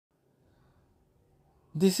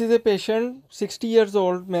This is a patient, 60 years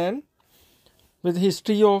old man with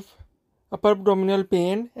history of upper abdominal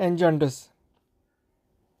pain and jaundice.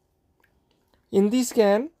 In the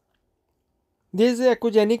scan, there is an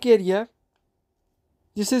echogenic area.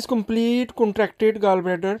 This is complete contracted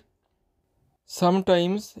gallbladder.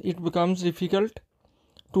 Sometimes it becomes difficult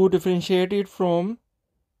to differentiate it from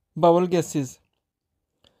bowel gases.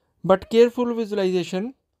 But careful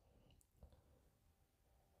visualization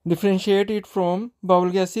differentiate it from bowel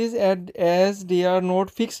gases as they are not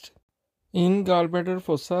fixed in gallbladder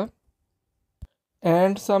fossa,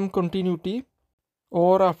 and some continuity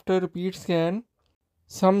or after repeat scan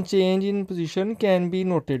some change in position can be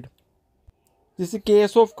noted. This is a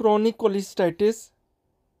case of chronic cholecystitis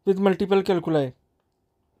with multiple calculi.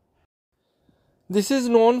 This is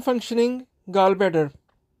non-functioning gallbladder.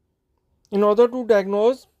 In order to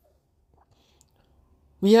diagnose,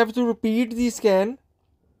 we have to repeat the scan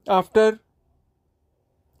after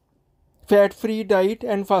fat-free diet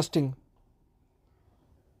and fasting,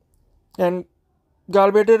 and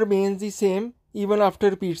gallbladder remains the same even after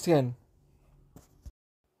repeat scan.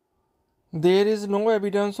 There is no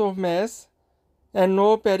evidence of mass and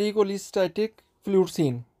no pericholecystatic fluid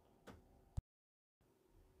seen.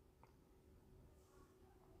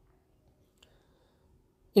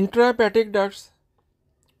 Intrahepatic ducts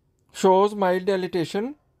shows mild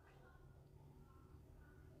dilatation.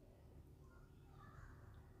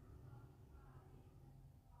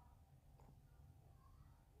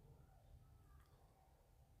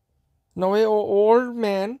 Now an old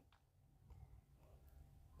man,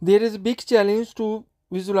 there is a big challenge to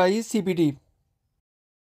visualize CBD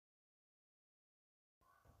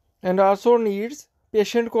and also needs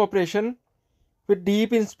patient cooperation with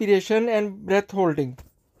deep inspiration and breath holding.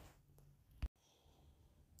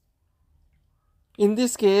 In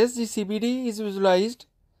this case, the CBD is visualized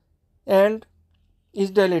and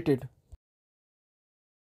is dilated.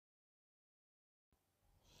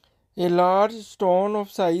 A large stone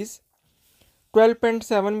of size 12.7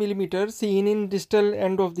 mm seen in distal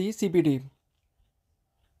end of the CBD.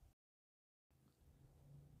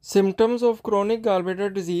 Symptoms of chronic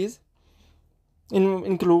gallbladder disease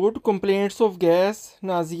include complaints of gas,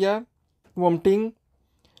 nausea, vomiting,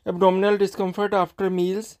 abdominal discomfort after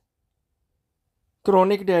meals,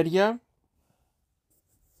 chronic diarrhea.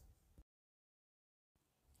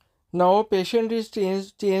 Now patient is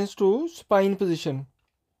changed to supine position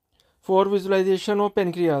for visualization of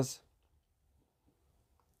pancreas.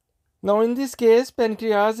 Now in this case,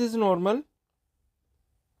 pancreas is normal.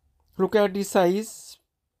 Look at the size.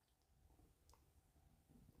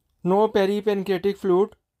 No peripancreatic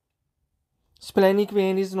fluid. Splenic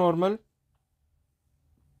vein is normal.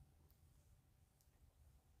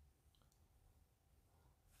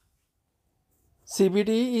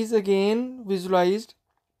 CBD is again visualized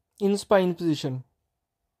in supine position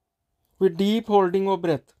with deep holding of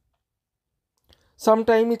breath.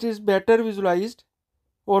 Sometimes it is better visualized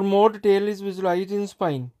or more detail is visualized in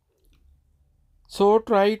supine. So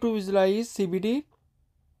try to visualize CBD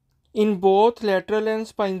in both lateral and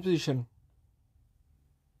supine position.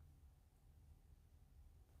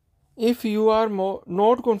 If you are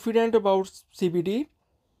not confident about CBD,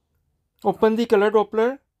 open the color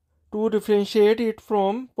Doppler to differentiate it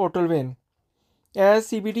from portal vein, as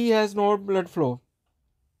CBD has no blood flow.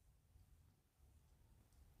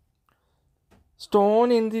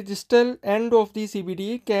 Stone in the distal end of the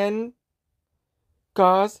CBD can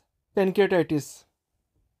cause pancreatitis.